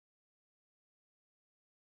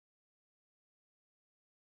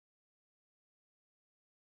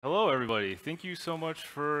Hello, everybody. Thank you so much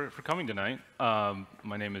for coming tonight.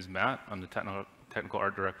 My name is Matt. I'm the technical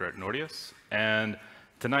art director at Nordeus. And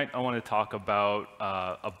tonight I want to talk about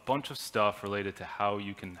a bunch of stuff related to how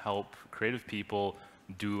you can help creative people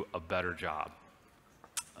do a better job.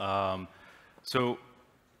 So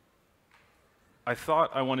I thought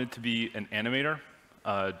I wanted to be an animator.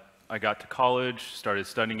 I got to college, started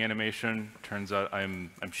studying animation. Turns out I'm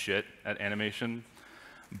shit at animation.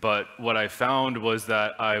 But what I found was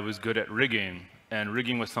that I was good at rigging, and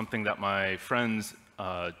rigging was something that my friends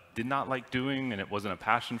did not like doing, and it wasn't a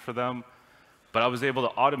passion for them. But I was able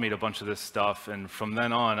to automate a bunch of this stuff, and from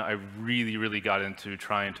then on, I really got into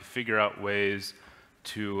trying to figure out ways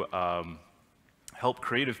to help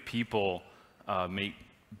creative people make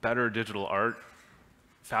better digital art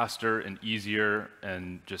faster and easier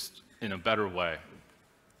and just in a better way.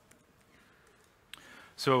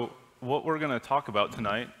 So what we're going to talk about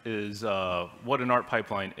tonight is what an art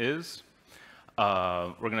pipeline is.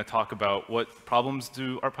 We're going to talk about what problems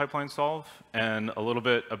do art pipelines solve, and a little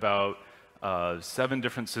bit about 7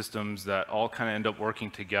 different systems that all kind of end up working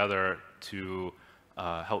together to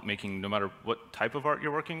help making, no matter what type of art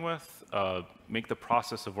you're working with, make the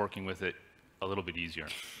process of working with it a little bit easier.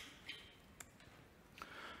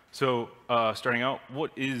 So starting out, what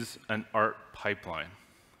is an art pipeline?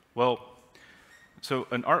 Well, so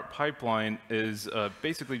an art pipeline is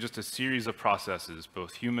basically just a series of processes,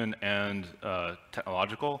 both human and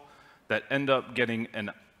technological, that end up getting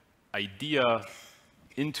an idea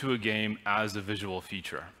into a game as a visual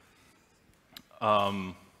feature.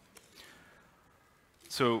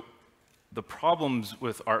 So the problems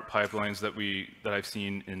with art pipelines that I've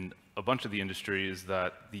seen in a bunch of the industry is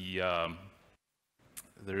that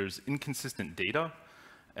there's inconsistent data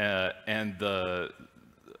and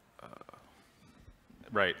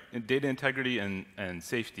data integrity and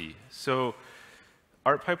safety. So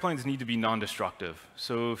art pipelines need to be non-destructive.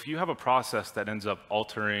 So if you have a process that ends up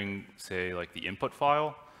altering, say, like the input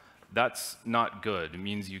file, that's not good. It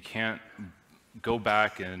means you can't go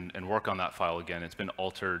back and work on that file again. It's been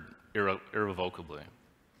altered irrevocably.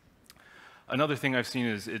 Another thing I've seen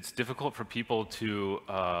is it's difficult for people to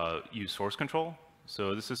use source control.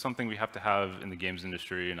 So this is something we have to have in the games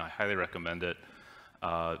industry, and I highly recommend it.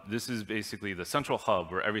 This is basically the central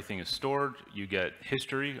hub where everything is stored. You get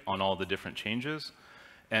history on all the different changes.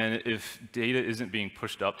 And if data isn't being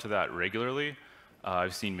pushed up to that regularly,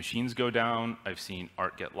 I've seen machines go down. I've seen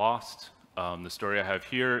art get lost. The story I have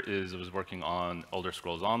here is I was working on Elder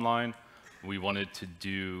Scrolls Online. We wanted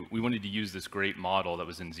to use this great model that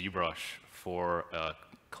was in ZBrush for a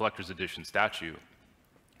collector's edition statue.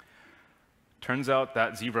 Turns out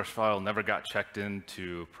that ZBrush file never got checked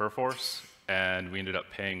into Perforce, and we ended up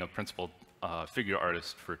paying a principal figure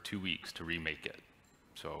artist for 2 weeks to remake it.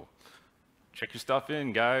 So check your stuff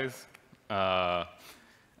in, guys.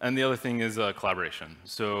 And the other thing is collaboration.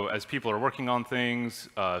 So as people are working on things,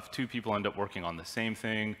 if 2 people end up working on the same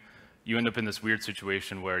thing, you end up in this weird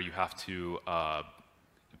situation where you have to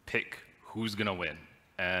pick who's going to win.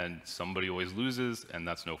 And somebody always loses, and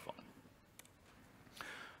that's no fun.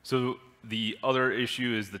 So the other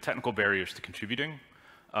issue is the technical barriers to contributing.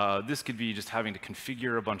 This could be just having to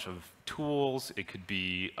configure a bunch of tools. It could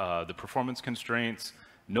be the performance constraints,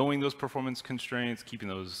 knowing those performance constraints, keeping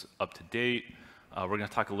those up to date. We're going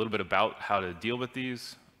to talk a little bit about how to deal with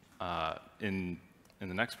these in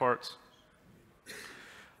the next parts.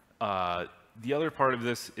 The other part of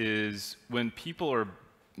this is when people are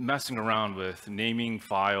messing around with naming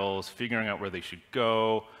files, figuring out where they should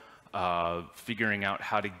go, figuring out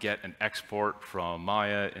how to get an export from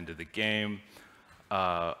Maya into the game.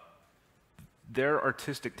 Their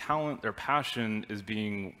artistic talent, their passion is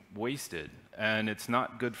being wasted, and it's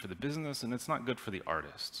not good for the business, and it's not good for the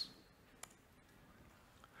artists.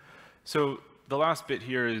 So the last bit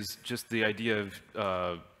here is just the idea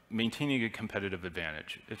of maintaining a competitive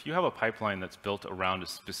advantage. If you have a pipeline that's built around a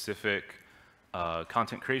specific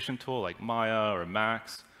content creation tool like Maya or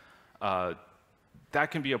Max, that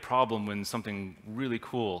can be a problem when something really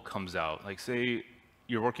cool comes out. Like, say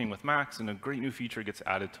you're working with Max and a great new feature gets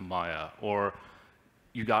added to Maya, or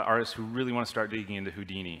you got artists who really want to start digging into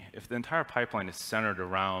Houdini. If the entire pipeline is centered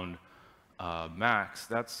around Max,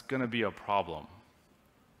 that's going to be a problem.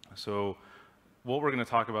 So what we're going to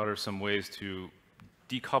talk about are some ways to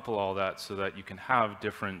decouple all that so that you can have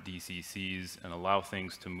different DCCs and allow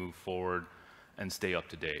things to move forward and stay up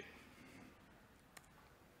to date.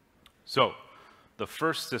 So the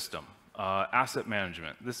first system, asset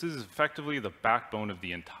management. This is effectively the backbone of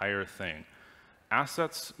the entire thing.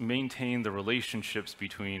 Assets maintain the relationships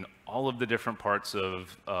between all of the different parts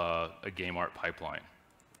of a game art pipeline.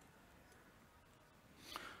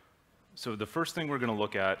 So the first thing we're going to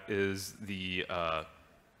look at is the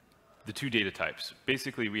two data types.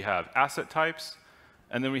 Basically, we have asset types,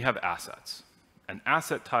 and then we have assets. An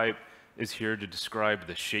asset type is here to describe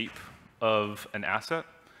the shape of an asset,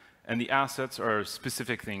 and the assets are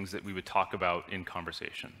specific things that we would talk about in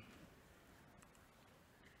conversation.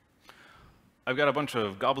 I've got a bunch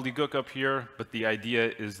of gobbledygook up here, but the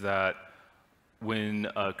idea is that when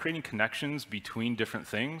creating connections between different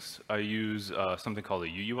things, I use something called a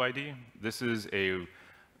UUID. This is a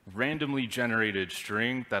randomly generated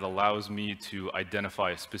string that allows me to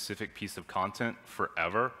identify a specific piece of content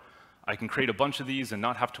forever. I can create a bunch of these and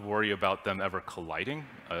not have to worry about them ever colliding.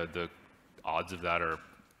 The odds of that are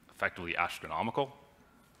effectively astronomical.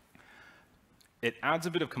 It adds a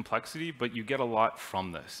bit of complexity, but you get a lot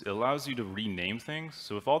from this. It allows you to rename things.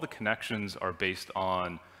 So if all the connections are based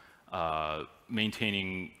on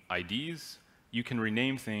maintaining IDs, you can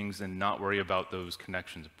rename things and not worry about those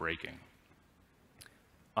connections breaking.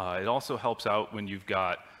 It also helps out when you've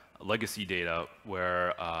got legacy data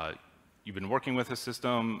where you've been working with a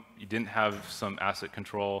system, you didn't have some asset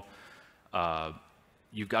control,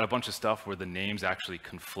 you've got a bunch of stuff where the names actually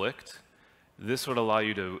conflict. This would allow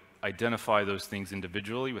you to identify those things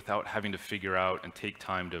individually without having to figure out and take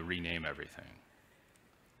time to rename everything.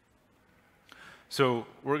 So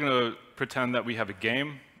we're going to pretend that we have a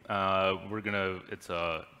game. It's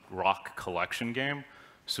a rock collection game.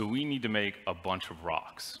 So we need to make a bunch of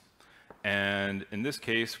rocks. And in this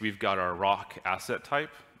case, we've got our rock asset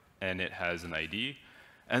type, and it has an ID.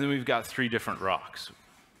 And then we've got 3 different rocks.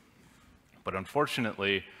 But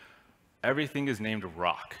unfortunately, everything is named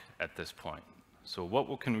rock at this point. So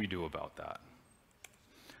what can we do about that?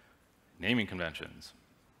 Naming conventions.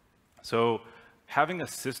 So having a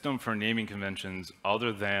system for naming conventions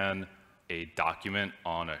other than a document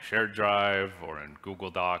on a shared drive or in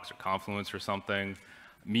Google Docs or Confluence or something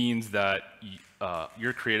means that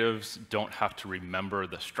your creatives don't have to remember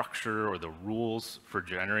the structure or the rules for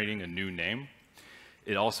generating a new name.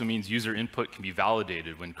 It also means user input can be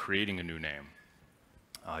validated when creating a new name.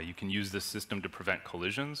 You can use this system to prevent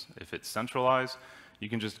collisions. If it's centralized, you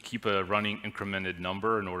can just keep a running incremented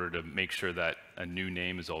number in order to make sure that a new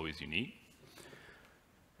name is always unique.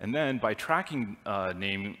 And then by tracking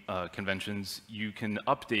name conventions, you can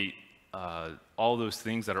update all those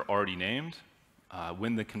things that are already named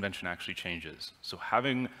when the convention actually changes. So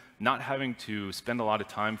not having to spend a lot of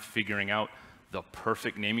time figuring out the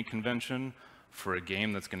perfect naming convention for a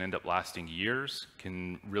game that's going to end up lasting years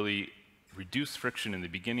can really reduce friction in the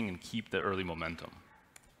beginning and keep the early momentum.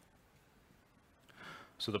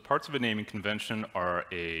 So the parts of a naming convention are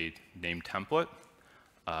a name template.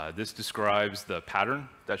 This describes the pattern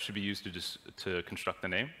that should be used to construct the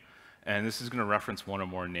name. And this is going to reference one or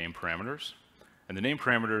more name parameters. And the name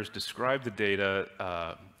parameters describe the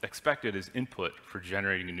data expected as input for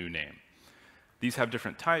generating a new name. These have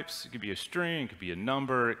different types. It could be a string, it could be a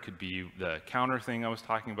number, it could be the counter thing I was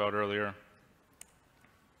talking about earlier.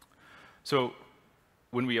 So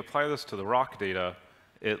when we apply this to the rock data,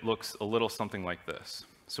 it looks a little something like this.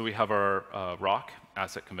 So we have our rock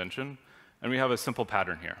asset convention, and we have a simple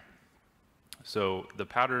pattern here. So the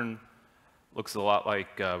pattern looks a lot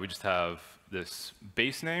like we just have this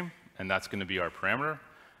base name, and that's going to be our parameter,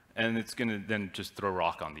 and it's going to then just throw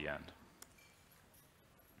rock on the end.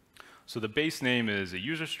 So the base name is a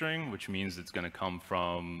user string, which means it's going to come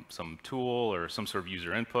from some tool or some sort of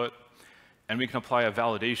user input. And we can apply a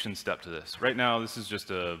validation step to this. Right now, this is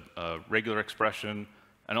just a regular expression.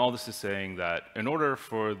 And all this is saying that in order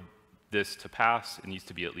for this to pass, it needs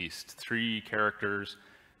to be at least 3 characters.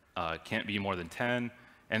 It can't be more than 10.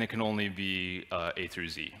 And it can only be A through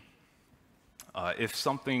Z. If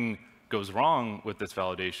something goes wrong with this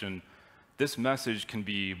validation, this message can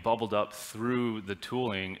be bubbled up through the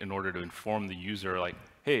tooling in order to inform the user, like,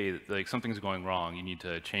 hey, like something's going wrong. You need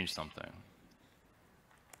to change something.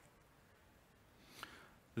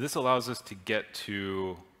 This allows us to get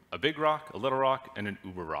to a big rock, a little rock, and an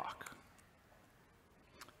uber rock.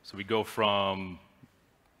 So we go from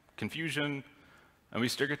confusion, and we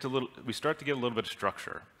start to get a little bit of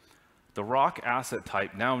structure. The rock asset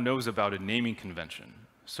type now knows about a naming convention.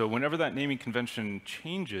 So whenever that naming convention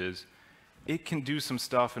changes, it can do some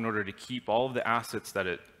stuff in order to keep all of the assets that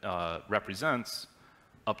it represents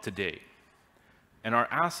up to date. And our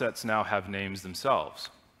assets now have names themselves.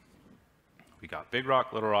 We got Big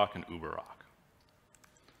Rock, Little Rock, and Uber Rock.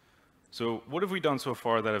 So what have we done so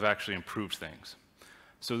far that have actually improved things?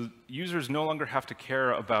 So users no longer have to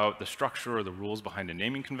care about the structure or the rules behind a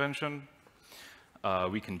naming convention.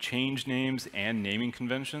 We can change names and naming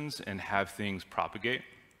conventions and have things propagate.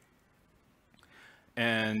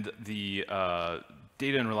 And the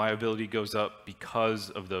data and reliability goes up because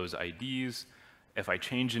of those IDs. If I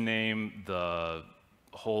change a name, the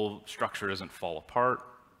whole structure doesn't fall apart.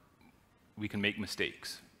 We can make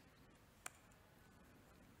mistakes.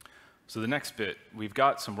 So the next bit, we've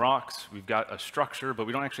got some rocks, we've got a structure, but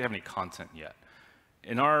we don't actually have any content yet.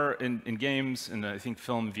 In games, and I think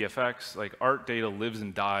film and VFX, like art data lives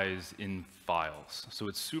and dies in files. So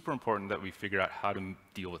it's super important that we figure out how to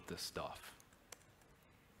deal with this stuff.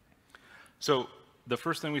 So the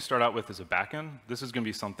first thing we start out with is a backend. This is going to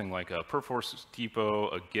be something like a Perforce depot,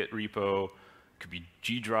 a Git repo. It could be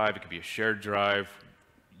G drive, it could be a shared drive.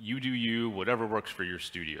 You do you, whatever works for your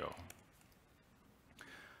studio.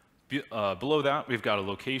 Below that, we've got a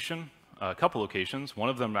location, a couple locations. One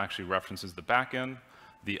of them actually references the backend.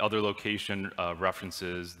 The other location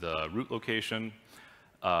references the root location.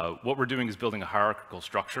 What we're doing is building a hierarchical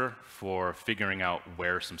structure for figuring out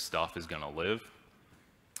where some stuff is going to live.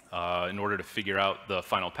 In order to figure out the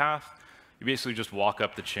final path, you basically just walk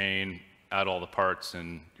up the chain, add all the parts,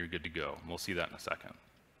 and you're good to go. We'll see that in a second.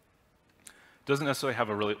 It doesn't necessarily have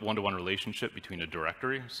a one-to-one relationship between a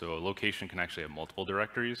directory, so a location can actually have multiple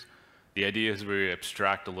directories. The idea is we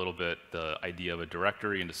abstract a little bit the idea of a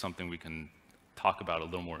directory into something we can talk about a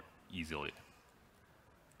little more easily.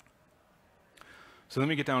 So then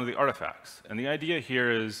we get down to the artifacts. And the idea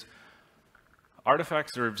here is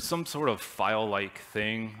artifacts are some sort of file-like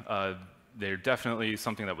thing. They're definitely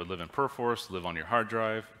something that would live in Perforce, live on your hard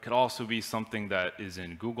drive. It could also be something that is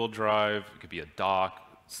in Google Drive. It could be a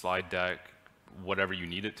doc, slide deck, whatever you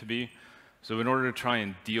need it to be. So in order to try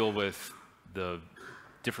and deal with the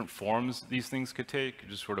different forms these things could take,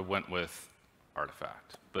 just sort of went with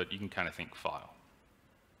artifact, but you can kind of think file.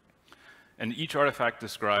 And each artifact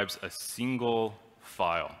describes a single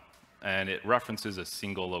file, and it references a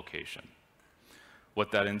single location.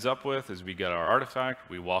 What that ends up with is we get our artifact,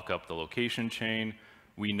 we walk up the location chain,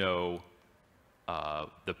 we know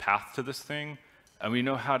the path to this thing, and we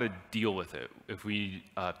know how to deal with it. If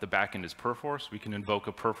the backend is Perforce, we can invoke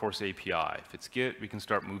a Perforce API. If it's Git, we can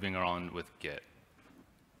start moving on with Git.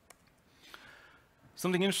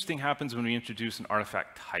 Something interesting happens when we introduce an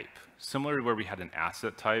artifact type. Similar to where we had an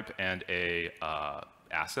asset type and a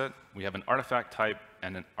asset, we have an artifact type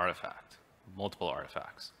and an artifact, multiple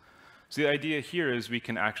artifacts. So the idea here is we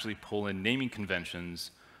can actually pull in naming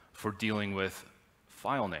conventions for dealing with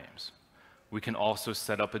file names. We can also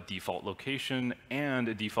set up a default location and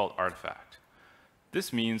a default artifact.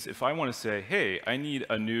 This means if I want to say, hey, I need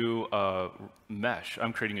a new mesh,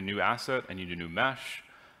 I'm creating a new asset, I need a new mesh,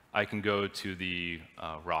 I can go to the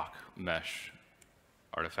rock mesh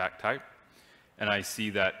artifact type, and I see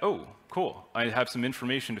that, oh, cool, I have some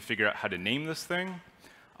information to figure out how to name this thing,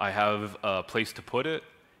 I have a place to put it,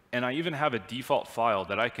 and I even have a default file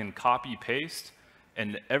that I can copy, paste,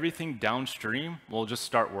 and everything downstream will just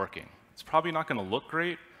start working. It's probably not going to look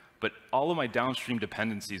great, but all of my downstream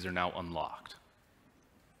dependencies are now unlocked.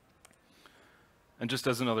 And just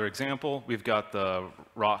as another example, we've got the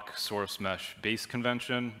rock source mesh base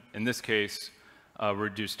convention. In this case, we're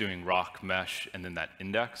just doing rock mesh and then that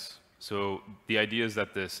index. So the idea is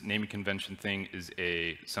that this naming convention thing is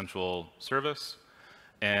a central service,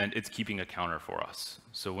 and it's keeping a counter for us.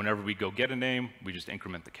 So whenever we go get a name, we just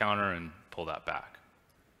increment the counter and pull that back.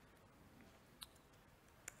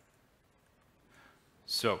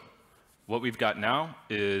 So what we've got now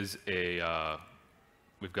is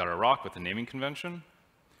we've got our rock with a naming convention,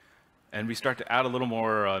 and we start to add a little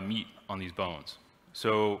more meat on these bones.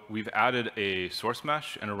 So we've added a source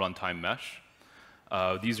mesh and a runtime mesh.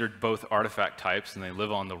 These are both artifact types, and they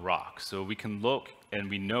live on the rock. So we can look, and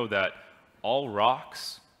we know that all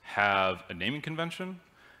rocks have a naming convention,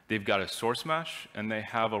 they've got a source mesh, and they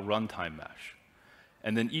have a runtime mesh.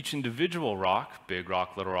 And then each individual rock, big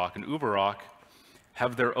rock, little rock, and uber rock,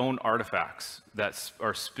 have their own artifacts that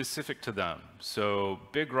are specific to them. So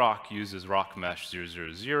big rock uses rock mesh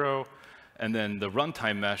 000, and then the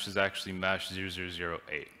runtime mesh is actually mesh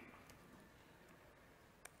 0008.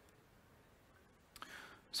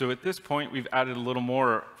 So at this point, we've added a little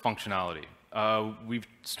more functionality. We've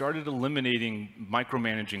started eliminating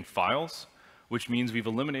micromanaging files, which means we've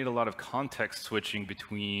eliminated a lot of context switching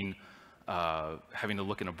between having to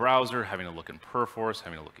look in a browser, having to look in Perforce,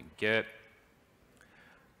 having to look in Git.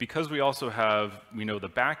 Because we also have, we know the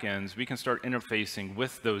backends, we can start interfacing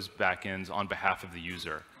with those backends on behalf of the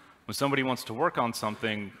user. When somebody wants to work on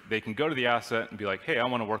something, they can go to the asset and be like, hey, I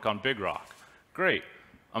want to work on Big Rock. Great.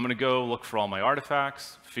 I'm going to go look for all my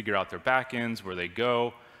artifacts, figure out their backends, where they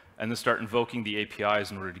go, and then start invoking the APIs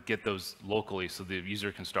in order to get those locally so the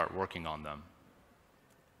user can start working on them.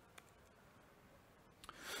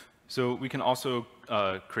 So we can also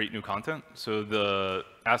create new content. So the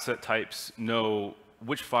asset types know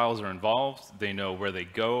which files are involved. They know where they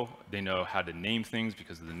go. They know how to name things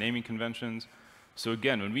because of the naming conventions. So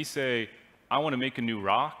again, when we say, I want to make a new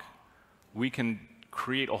rock, we can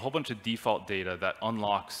create a whole bunch of default data that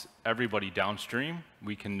unlocks everybody downstream.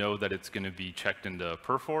 We can know that it's going to be checked into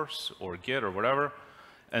Perforce or Git or whatever.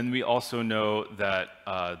 And we also know that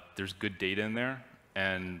there's good data in there,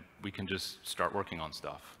 and we can just start working on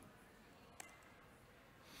stuff.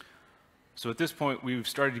 So at this point, we've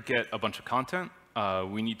started to get a bunch of content.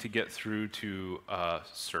 We need to get through to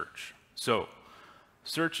search. So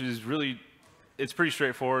search is really, it's pretty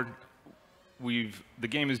straightforward. The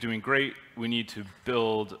game is doing great. We need to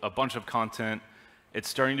build a bunch of content. It's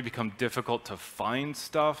starting to become difficult to find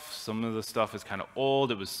stuff. Some of the stuff is kind of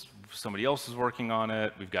old. It was somebody else is working on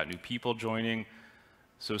it. We've got new people joining.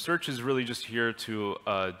 So search is really just here to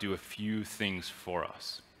do a few things for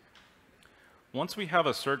us. Once we have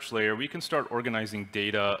a search layer, we can start organizing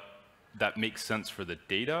data that makes sense for the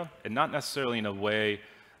data, and not necessarily in a way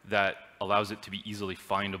that allows it to be easily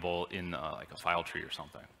findable in like a file tree or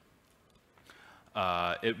something.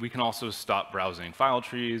 We can also stop browsing file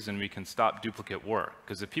trees, and we can stop duplicate work.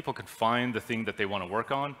 Because if people can find the thing that they want to work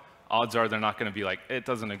on, odds are they're not going to be like, it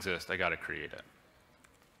doesn't exist, I got to create it.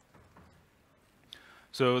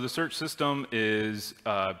 So the search system is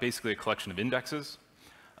basically a collection of indexes.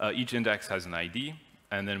 Each index has an ID,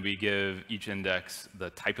 and then we give each index the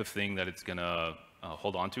type of thing that it's going to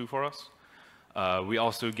hold on to for us. We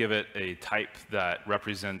also give it a type that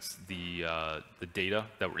represents the data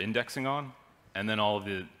that we're indexing on, and then all of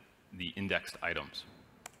the indexed items.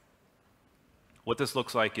 What this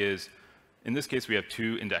looks like is, in this case, we have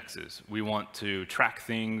two indexes. We want to track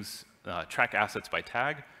things, track assets by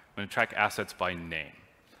tag. We're going to track assets by name.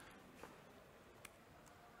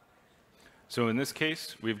 So in this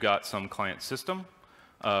case, we've got some client system.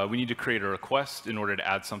 We need to create a request in order to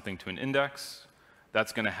add something to an index.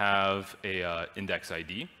 That's going to have a index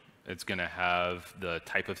ID. It's going to have the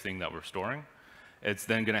type of thing that we're storing. It's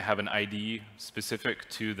then going to have an ID specific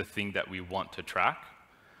to the thing that we want to track,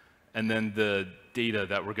 and then the data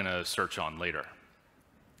that we're going to search on later.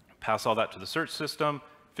 Pass all that to the search system,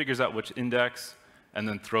 figures out which index, and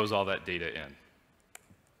then throws all that data in.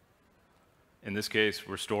 In this case,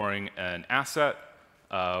 we're storing an asset.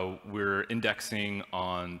 We're indexing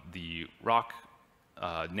on the rock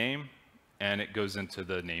name, and it goes into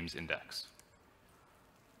the names index.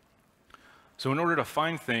 So in order to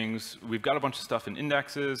find things, we've got a bunch of stuff in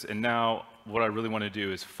indexes, and now what I really want to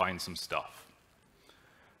do is find some stuff.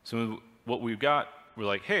 So what we've got, we're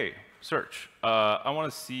like, hey, search. I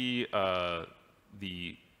want to see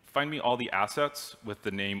find me all the assets with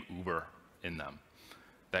the name Uber in them.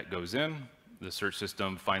 That goes in. The search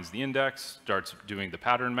system finds the index, starts doing the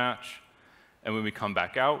pattern match, and when we come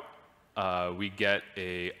back out, we get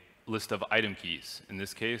a list of item keys. In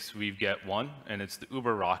this case, we get one, and it's the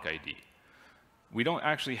Uber rock ID. We don't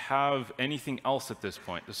actually have anything else at this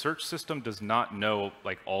point. The search system does not know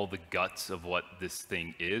like all the guts of what this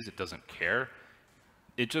thing is. It doesn't care.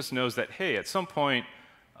 It just knows that, hey, at some point,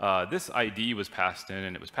 this ID was passed in,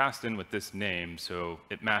 and it was passed in with this name, so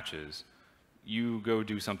it matches. You go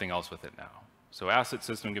do something else with it now. So asset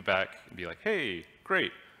system get back and be like, hey,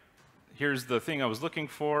 great. Here's the thing I was looking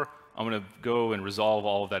for. I'm going to go and resolve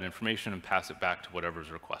all of that information and pass it back to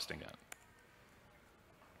whatever's requesting it.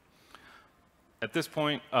 At this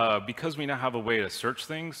point, because we now have a way to search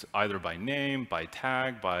things, either by name, by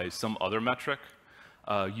tag, by some other metric,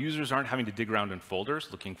 users aren't having to dig around in folders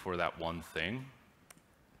looking for that one thing.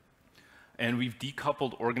 And we've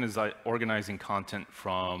decoupled organizing content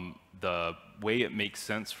from the way it makes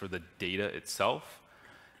sense for the data itself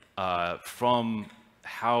from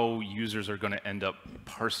how users are going to end up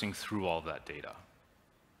parsing through all that data.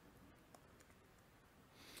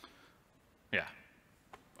 Yeah.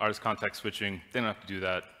 Artist context switching, they don't have to do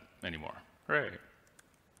that anymore. Hooray.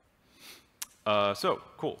 So,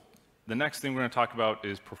 cool. The next thing we're going to talk about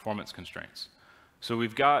is performance constraints. So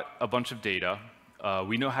we've got a bunch of data.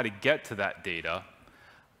 We know how to get to that data.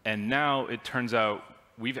 And now it turns out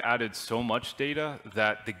we've added so much data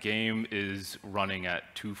that the game is running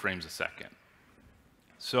at 2 frames a second.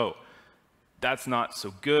 So that's not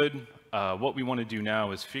so good. What we want to do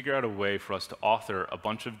now is figure out a way for us to author a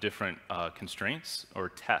bunch of different constraints or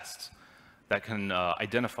tests that can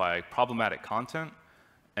identify problematic content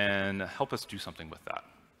and help us do something with that.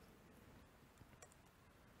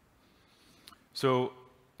 So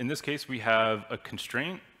in this case, we have a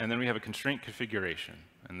constraint, and then we have a constraint configuration.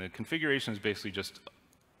 And the configuration is basically just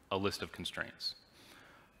a list of constraints.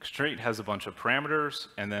 Constraint has a bunch of parameters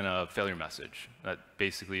and then a failure message that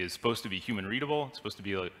basically is supposed to be human readable. It's supposed to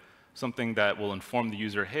be like something that will inform the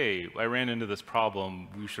user, hey, I ran into this problem.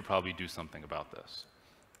 We should probably do something about this.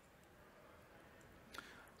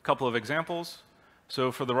 A couple of examples.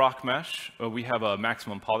 So for the rock mesh, we have a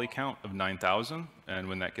maximum poly count of 9,000. And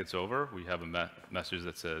when that gets over, we have a message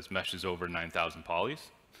that says mesh is over 9,000 polys.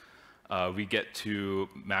 We get to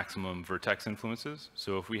maximum vertex influences.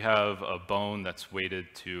 So if we have a bone that's weighted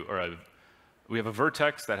to, or we have a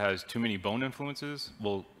vertex that has too many bone influences,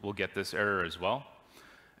 we'll get this error as well.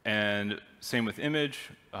 And same with image.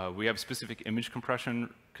 We have specific image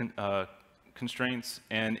compression constraints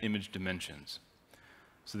and image dimensions.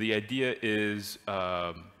 So the idea is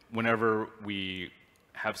whenever we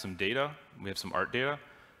have some data, we have some art data,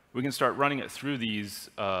 we can start running it through these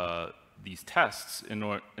tests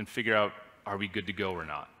and figure out, are we good to go or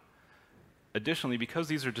not? Additionally, because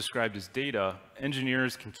these are described as data,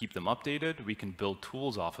 engineers can keep them updated. We can build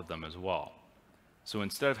tools off of them as well. So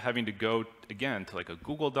instead of having to go, again, to like a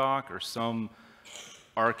Google Doc or some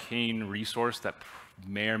arcane resource that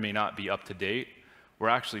may or may not be up to date, we're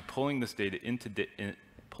actually pulling this data into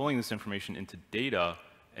pulling this information into data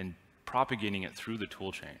and propagating it through the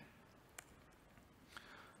tool chain.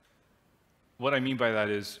 What I mean by that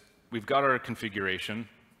is we've got our configuration,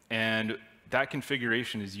 and that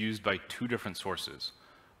configuration is used by two different sources.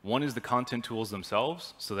 One is the content tools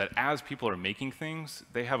themselves, so that as people are making things,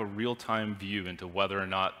 they have a real-time view into whether or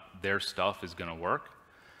not their stuff is going to work.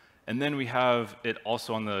 And then we have it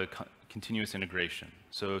also on the continuous integration.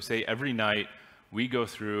 So say every night, we go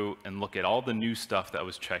through and look at all the new stuff that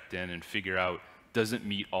was checked in and figure out, does it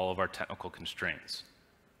meet all of our technical constraints?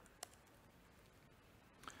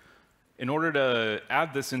 In order to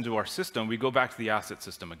add this into our system, we go back to the asset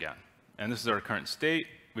system again. And this is our current state.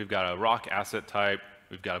 We've got a rock asset type.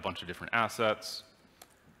 We've got a bunch of different assets.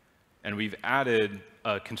 And we've added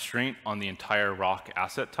a constraint on the entire rock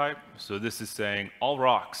asset type. So this is saying all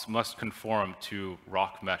rocks must conform to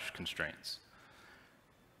rock mesh constraints.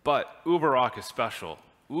 But UberRock is special.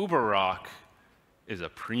 UberRock is a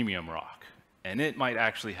premium rock, and it might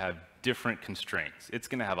actually have different constraints. It's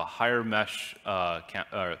going to have a higher mesh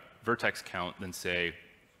vertex count than, say,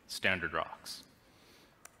 standard rocks.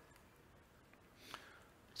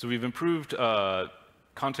 So we've improved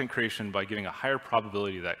content creation by giving a higher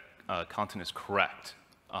probability that content is correct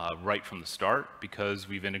right from the start, because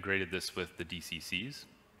we've integrated this with the DCCs.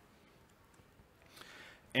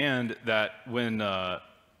 And that when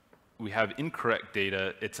we have incorrect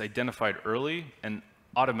data, it's identified early and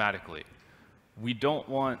automatically. We don't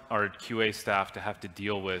want our QA staff to have to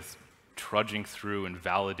deal with trudging through and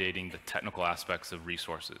validating the technical aspects of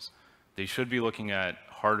resources. They should be looking at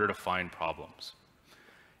harder to find problems.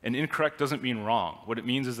 And incorrect doesn't mean wrong. What it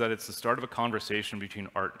means is that it's the start of a conversation between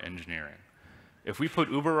art and engineering. If we put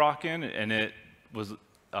UberRock in and it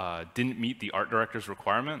didn't meet the art director's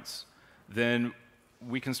requirements, then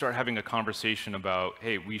we can start having a conversation about,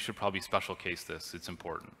 hey, we should probably special case this, it's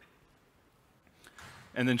important.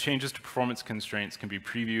 And then changes to performance constraints can be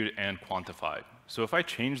previewed and quantified. So if I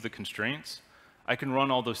change the constraints, I can run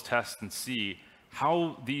all those tests and see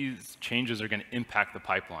how these changes are going to impact the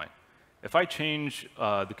pipeline. If I change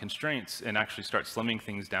the constraints and actually start slimming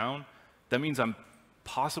things down, that means I'm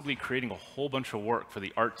possibly creating a whole bunch of work for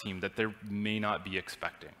the art team that they may not be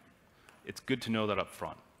expecting. It's good to know that up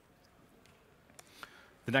front.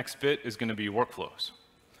 The next bit is going to be workflows.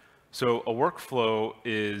 So a workflow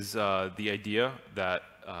is the idea that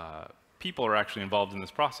people are actually involved in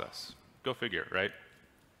this process. Go figure, right?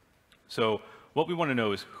 So what we want to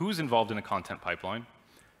know is who's involved in a content pipeline,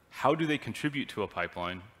 how do they contribute to a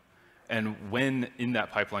pipeline, and when in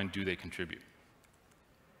that pipeline do they contribute.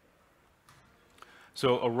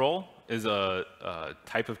 So a role is a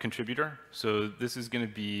type of contributor. So this is going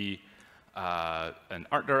to be an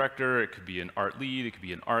art director, it could be an art lead, it could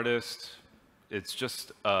be an artist. It's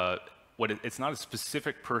just it's not a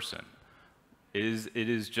specific person. It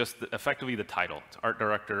is just effectively the title. It's art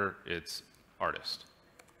director, it's artist.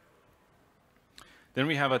 Then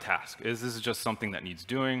we have a task. This is just something that needs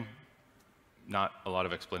doing. Not a lot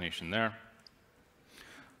of explanation there.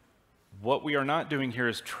 What we are not doing here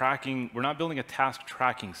is tracking. We're not building a task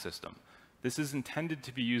tracking system. This is intended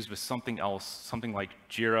to be used with something else, something like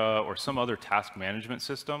Jira or some other task management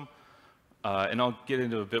system. And I'll get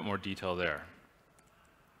into a bit more detail there.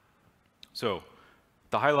 So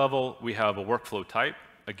the high level, we have a workflow type.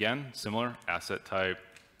 Again, similar, asset type,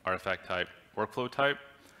 artifact type, workflow type.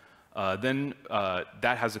 Then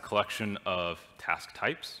that has a collection of task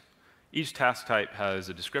types. Each task type has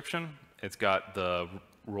a description. It's got the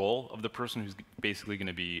role of the person who's basically going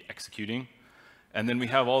to be executing. And then we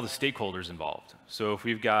have all the stakeholders involved. So if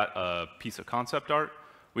we've got a piece of concept art,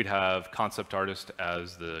 we'd have concept artist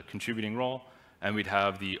as the contributing role, and we'd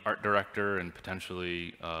have the art director and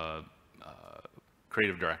potentially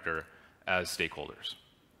creative director as stakeholders.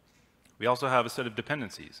 We also have a set of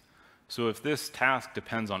dependencies. So if this task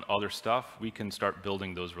depends on other stuff, we can start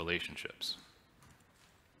building those relationships.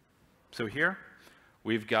 So here,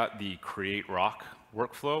 we've got the create rock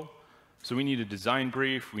workflow. So we need a design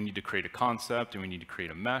brief, we need to create a concept, and we need to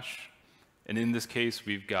create a mesh. And in this case,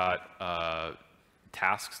 we've got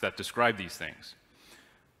tasks that describe these things.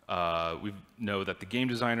 We know that the game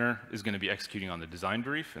designer is going to be executing on the design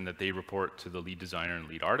brief and that they report to the lead designer and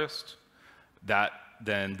lead artist. That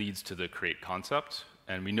then leads to the create concept.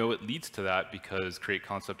 And we know it leads to that because create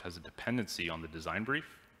concept has a dependency on the design brief.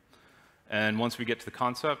 And once we get to the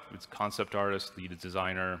concept, it's concept artist, lead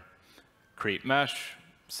designer, create mesh,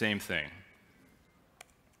 same thing.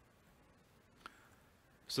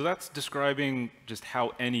 So that's describing just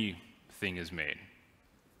how anything is made.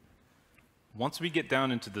 Once we get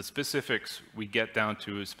down into the specifics, we get down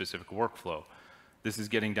to a specific workflow. This is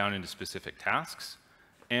getting down into specific tasks.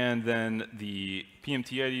 And then the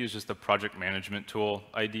PMT ID is just the project management tool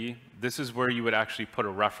ID. This is where you would actually put a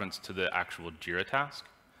reference to the actual JIRA task.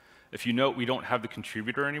 If you note, we don't have the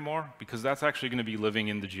contributor anymore because that's actually going to be living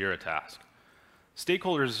in the JIRA task.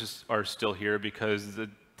 Stakeholders are still here because it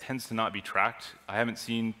tends to not be tracked. I haven't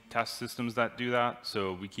seen task systems that do that,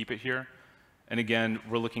 so we keep it here. And again,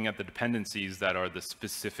 we're looking at the dependencies that are the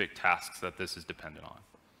specific tasks that this is dependent on.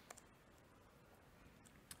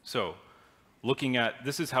 So looking at,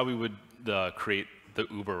 this is how we would create the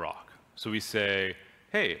Uber rock. So we say,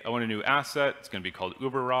 hey, I want a new asset. It's going to be called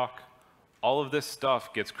Uber rock. All of this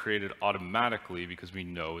stuff gets created automatically because we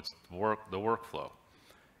know it's the workflow.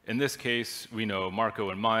 In this case, we know Marco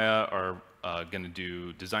and Maya are going to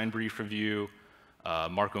do design brief review.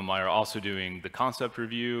 Marco and Maya are also doing the concept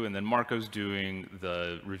review, and then Marco's doing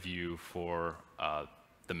the review for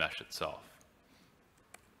the mesh itself.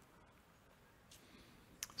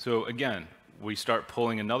 So again, we start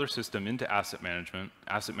pulling another system into asset management.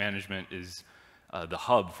 Asset management is the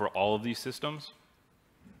hub for all of these systems.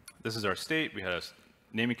 This is our state. We had a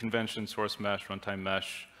naming convention, source mesh, runtime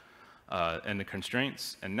mesh, and the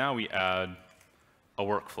constraints. And now we add a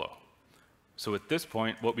workflow. So at this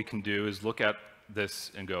point, what we can do is look at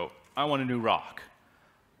this and go, I want a new rock.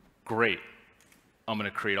 Great. I'm going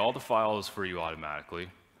to create all the files for you automatically.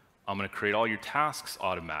 I'm going to create all your tasks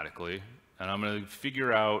automatically. And I'm going to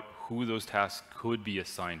figure out who those tasks could be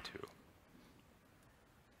assigned to.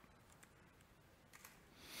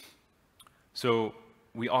 So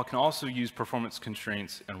we can also use performance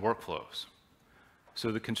constraints and workflows.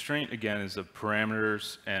 So the constraint, again, is the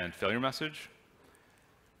parameters and failure message.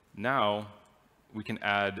 Now we can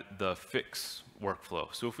add the fix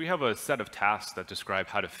workflow. So if we have a set of tasks that describe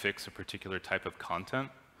how to fix a particular type of content,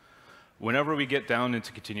 whenever we get down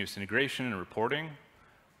into continuous integration and reporting,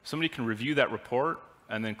 somebody can review that report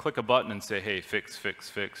and then click a button and say, hey, fix, fix,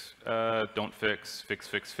 fix, don't fix, fix,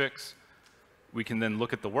 fix, fix. We can then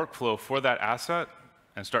look at the workflow for that asset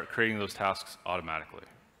and start creating those tasks automatically.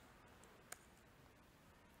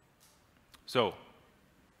 So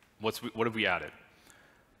what have we added?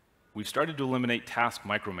 We've started to eliminate task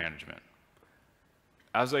micromanagement.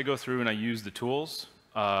 As I go through and I use the tools,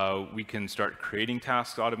 we can start creating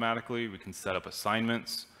tasks automatically. We can set up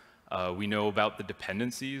assignments. We know about the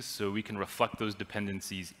dependencies, so we can reflect those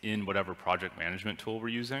dependencies in whatever project management tool we're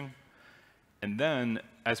using. And then,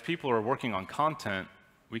 as people are working on content,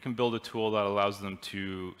 we can build a tool that allows them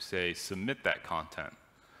to, say, submit that content.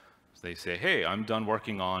 So they say, hey, I'm done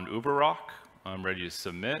working on UberRock. I'm ready to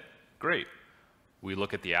submit. Great. We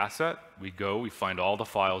look at the asset. We go. We find all the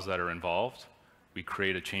files that are involved. We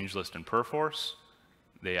create a change list in Perforce.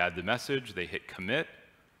 They add the message. They hit commit.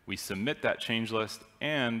 We submit that change list,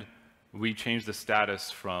 and we change the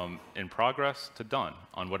status from in progress to done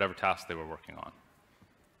on whatever task they were working on.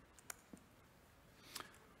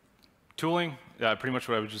 Tooling, pretty much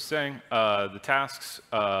what I was just saying. The tasks,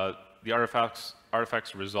 the artifacts are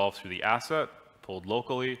resolved through the asset, pulled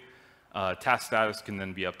locally. Task status can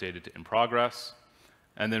then be updated to in progress.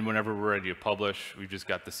 And then whenever we're ready to publish, we've just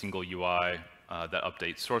got the single UI that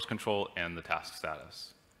updates source control and the task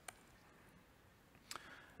status.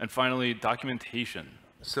 And finally, documentation.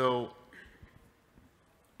 So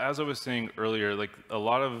as I was saying earlier, like a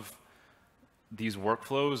lot of these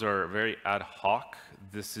workflows are very ad hoc.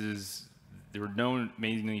 They're known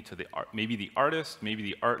mainly to maybe the artist, maybe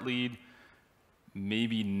the art lead,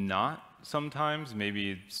 maybe not sometimes.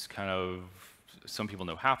 Maybe it's kind of, some people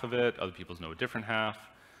know half of it, other people know a different half.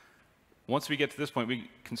 Once we get to this point, we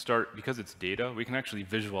can start, because it's data, we can actually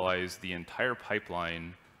visualize the entire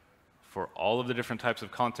pipeline for all of the different types of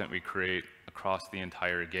content we create across the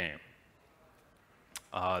entire game.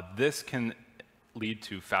 This can lead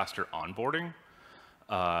to faster onboarding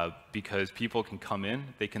because people can come in,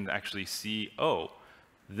 they can actually see, oh,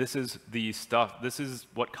 this is the stuff, this is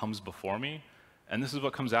what comes before me, and this is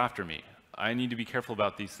what comes after me. I need to be careful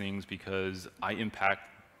about these things because I impact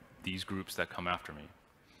these groups that come after me.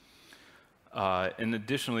 And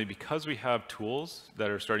additionally, because we have tools that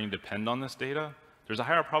are starting to depend on this data, there's a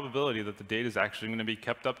higher probability that the data is actually going to be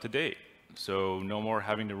kept up to date. So no more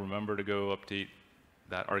having to remember to go update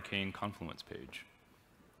that arcane Confluence page.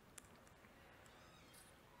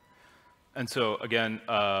 And so again,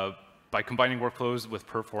 by combining workflows with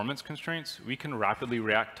performance constraints, we can rapidly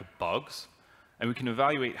react to bugs, and we can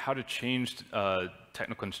evaluate how to change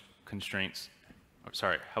technical constraints, or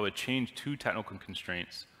sorry, how a change to technical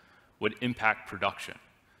constraints would impact production.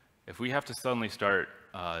 If we have to suddenly start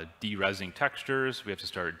de-resing textures, we have to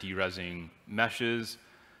start de-resing meshes,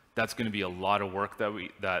 that's going to be a lot of work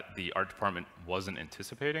that the art department wasn't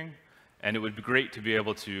anticipating. And it would be great to be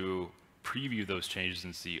able to preview those changes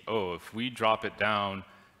and see, oh, if we drop it down,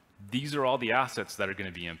 these are all the assets that are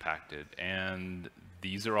going to be impacted. And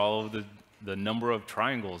these are all of the number of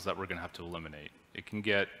triangles that we're going to have to eliminate. It can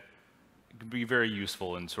be very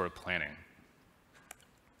useful in sort of planning.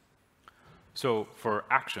 So for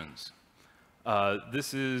actions,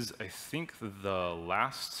 this is, I think, the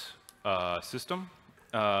last system.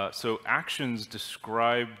 So actions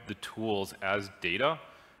describe the tools as data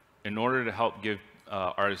in order to help give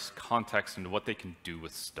artists context into what they can do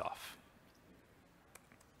with stuff.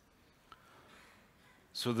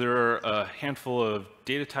 So there are a handful of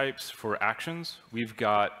data types for actions. We've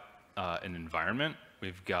got an environment.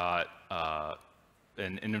 We've got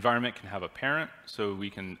an environment can have a parent, so we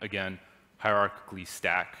can, again, hierarchically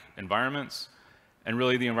stack environments. And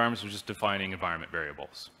really, the environments are just defining environment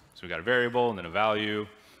variables. So we've got a variable and then a value,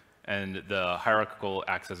 and the hierarchy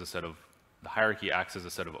acts as a set of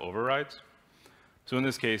overrides. So in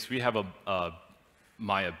this case, we have a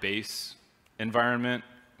Maya base environment.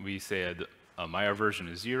 We say a Maya version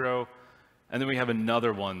is 0, and then we have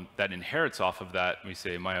another one that inherits off of that. We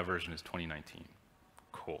say Maya version is 2019.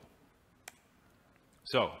 Cool.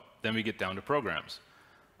 So then we get down to programs.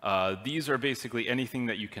 These are basically anything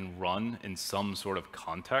that you can run in some sort of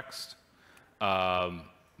context.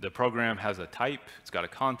 The program has a type, it's got a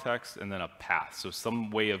context, and then a path, so some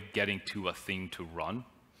way of getting to a thing to run.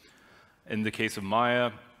 In the case of Maya,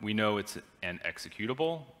 we know it's an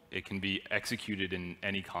executable. It can be executed in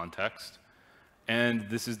any context, and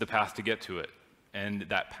this is the path to get to it. And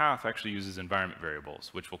that path actually uses environment variables,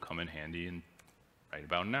 which will come in handy in right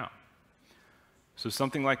about now. So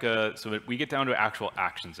something like so we get down to actual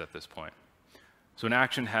actions at this point. So an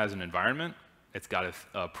action has an environment, it's got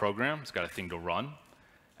a program, it's got a thing to run,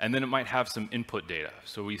 and then it might have some input data.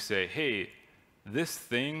 So we say, hey, this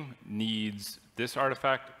thing needs this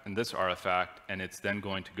artifact, and it's then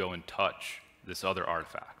going to go and touch this other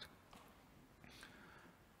artifact.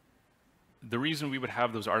 The reason we would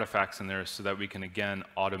have those artifacts in there is so that we can, again,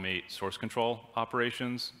 automate source control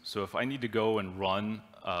operations. So if I need to go and run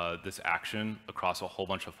this action across a whole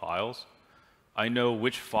bunch of files, I know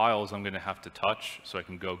which files I'm going to have to touch, so I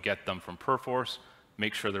can go get them from Perforce,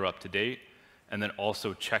 make sure they're up to date, and then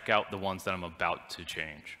also check out the ones that I'm about to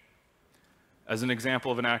change. As an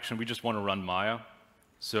example of an action, we just want to run Maya.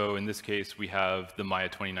 So in this case, we have the Maya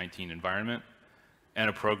 2019 environment and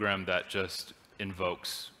a program that just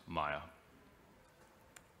invokes Maya.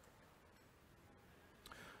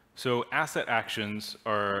 So asset actions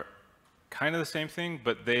are kind of the same thing,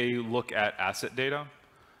 but they look at asset data.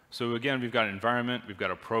 So again, we've got an environment, we've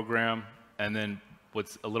got a program, and then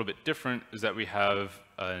what's a little bit different is that we have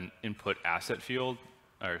an input asset field,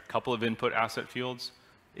 or a couple of input asset fields.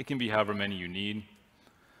 It can be however many you need.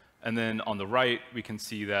 And then on the right, we can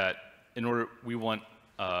see that we want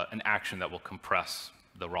an action that will compress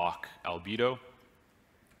the rock albedo.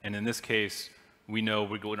 And in this case, we know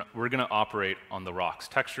we're going to operate on the rock's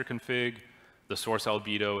texture config, the source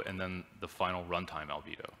albedo, and then the final runtime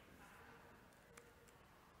albedo.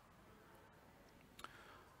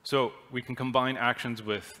 So we can combine actions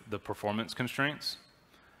with the performance constraints.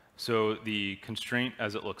 So the constraint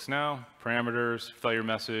as it looks now, parameters, failure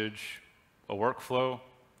message, a workflow,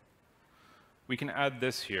 we can add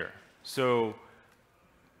this here. So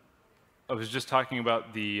I was just talking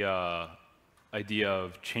about the idea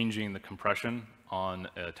of changing the compression on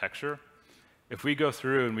a texture. If we go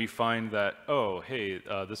through and we find that, oh, hey,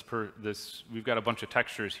 we've got a bunch of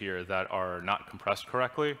textures here that are not compressed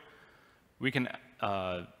correctly, we can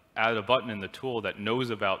add a button in the tool that knows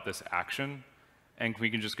about this action, and we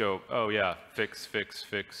can just go, oh yeah, fix, fix,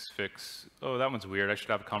 fix, fix. Oh, that one's weird. I should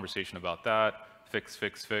have a conversation about that. Fix,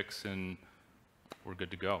 fix, fix, and we're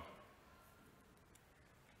good to go.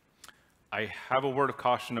 I have a word of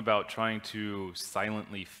caution about trying to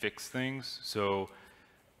silently fix things. So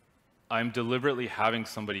I'm deliberately having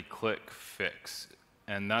somebody click fix,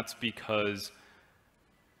 and that's because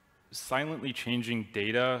silently changing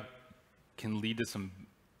data can lead to some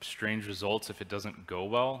strange results if it doesn't go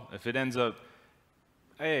well. If it ends up,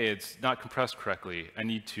 hey, it's not compressed correctly, I'm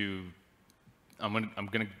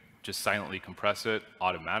gonna just silently compress it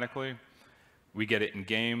automatically. We get it in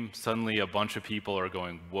game, suddenly a bunch of people are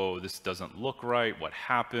going, whoa, this doesn't look right, what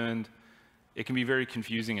happened? It can be very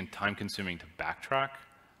confusing and time consuming to backtrack,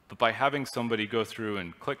 but by having somebody go through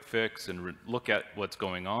and click fix and look at what's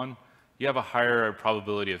going on, you have a higher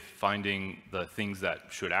probability of finding the things that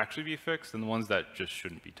should actually be fixed and the ones that just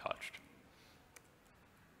shouldn't be touched.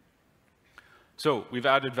 So we've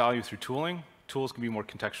added value through tooling. Tools can be more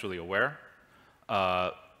contextually aware.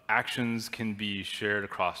 Actions can be shared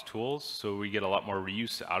across tools, so we get a lot more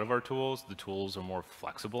reuse out of our tools. The tools are more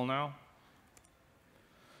flexible now.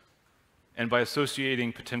 And by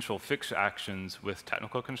associating potential fixed actions with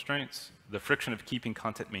technical constraints, the friction of keeping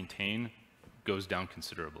content maintained goes down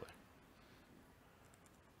considerably.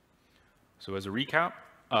 So as a recap,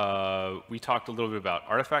 we talked a little bit about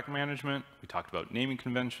artifact management, we talked about naming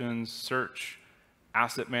conventions, search,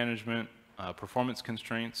 asset management, performance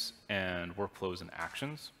constraints, and workflows and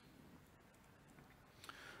actions.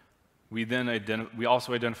 We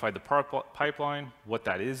also identified the pipeline, what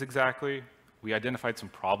that is exactly. We identified some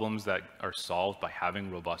problems that are solved by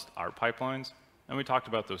having robust art pipelines, and we talked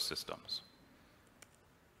about those systems.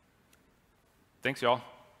 Thanks, y'all.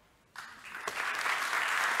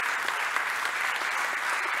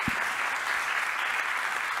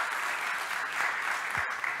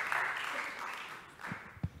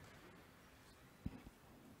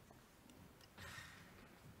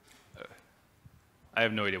 I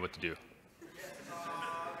have no idea what to do.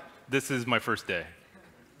 This is my first day.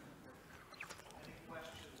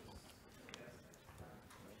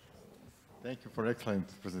 Thank you for excellent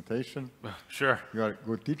presentation. Sure. You are a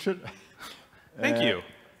good teacher. Thank you.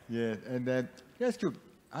 Yeah, and then ask you,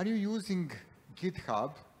 are you using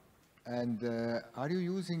GitHub, and are you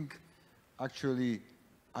using actually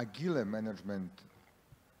Agile management,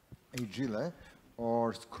 Agile,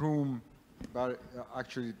 or Scrum, but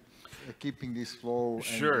actually keeping this flow?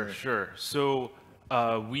 Sure, sure. So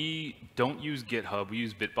we don't use GitHub, we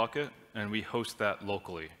use Bitbucket, and we host that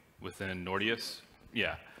locally within Nordeus.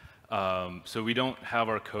 Yeah. So we don't have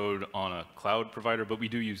our code on a cloud provider, but we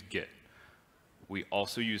do use Git. We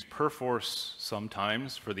also use Perforce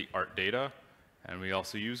sometimes for the art data, and we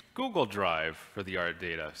also use Google Drive for the art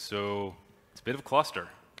data. So it's a bit of a cluster.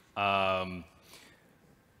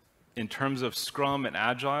 In terms of Scrum and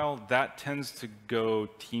Agile, that tends to go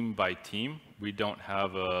team by team. We don't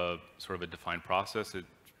have a sort of a defined process.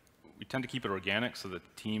 We tend to keep it organic so that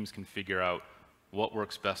teams can figure out what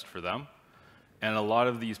works best for them. And a lot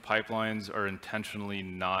of these pipelines are intentionally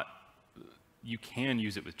not, you can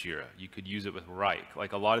use it with Jira. You could use it with Rike.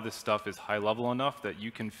 Like a lot of this stuff is high level enough that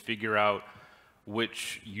you can figure out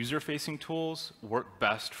which user-facing tools work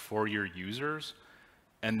best for your users,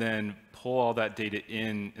 and then pull all that data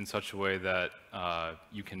in such a way that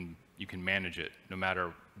you can manage it no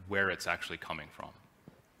matter where it's actually coming from.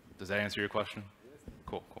 Does that answer your question?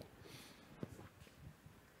 Cool, cool.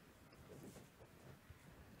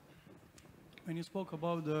 When you spoke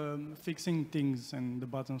about fixing things and the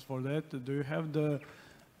buttons for that, do you have the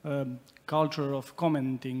culture of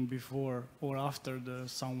commenting before or after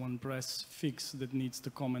someone press fix that needs to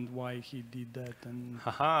comment why he did that? And,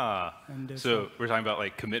 and so we're talking about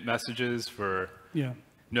like commit messages for... Yeah.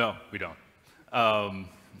 No, we don't.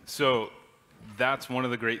 So that's one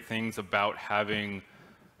of the great things about having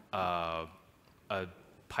a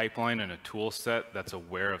pipeline and a tool set that's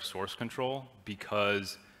aware of source control,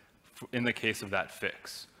 because in the case of that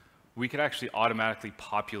fix, we could actually automatically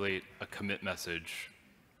populate a commit message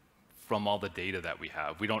from all the data that we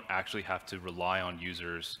have. We don't actually have to rely on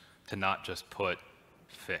users to not just put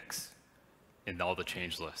fix in all the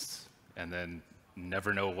change lists and then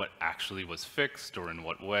never know what actually was fixed or in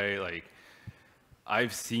what way. Like,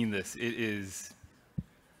 I've seen this. It is,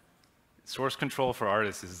 source control for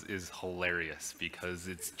artists is hilarious because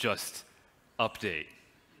it's just update.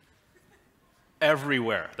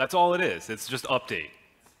 Everywhere. That's all it is. It's just update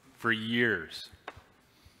for years.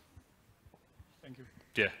 Thank you.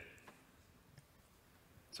 Yeah.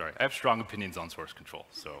 Sorry, I have strong opinions on source control,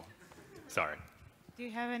 so sorry. Do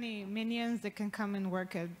you have any minions that can come and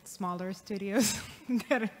work at smaller studios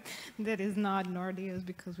that is not Nordeus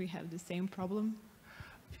because we have the same problem?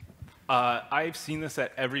 I've seen this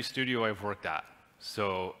at every studio I've worked at.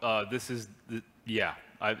 So this is, yeah,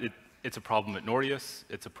 it's a problem at Nordeus.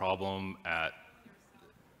 It's a problem at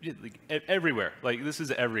everywhere. Like, this is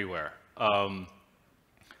everywhere.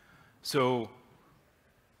 So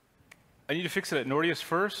I need to fix it at Nordeus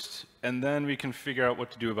first, and then we can figure out what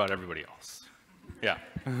to do about everybody else. Yeah.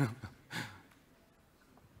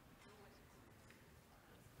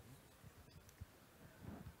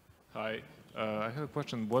 Hi. I have a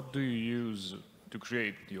question. What do you use to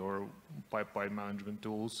create your pipeline management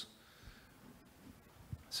tools?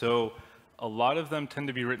 So a lot of them tend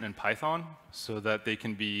to be written in Python so that they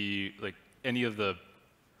can be, like, any of the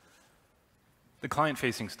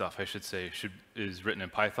client-facing stuff, I should say, is written in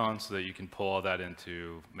Python so that you can pull all that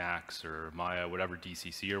into Max or Maya, whatever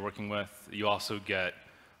DCC you're working with. You also get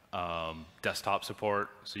desktop support,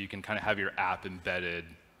 so you can kind of have your app embedded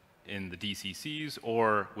in the DCCs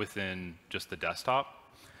or within just the desktop.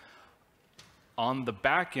 On the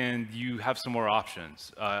back end, you have some more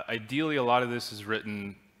options. Ideally, a lot of this is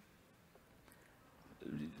written.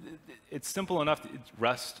 It's simple enough.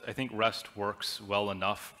 REST, I think REST works well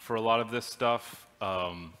enough for a lot of this stuff.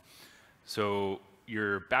 So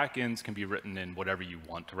your backends can be written in whatever you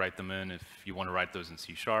want to write them in. If you want to write those in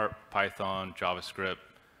C#, Python, JavaScript,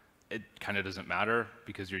 it kind of doesn't matter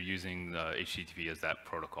because you're using the HTTP as that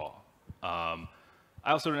protocol. I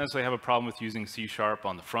also don't necessarily have a problem with using C#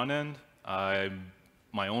 on the front end.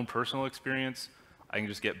 My own personal experience, I can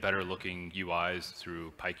just get better looking UIs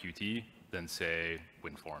through PyQt than, say,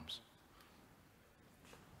 WinForms.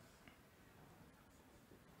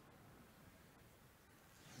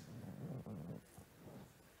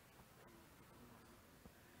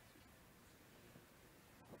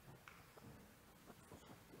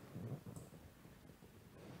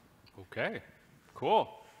 Okay, cool.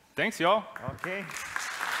 Thanks, y'all. Okay.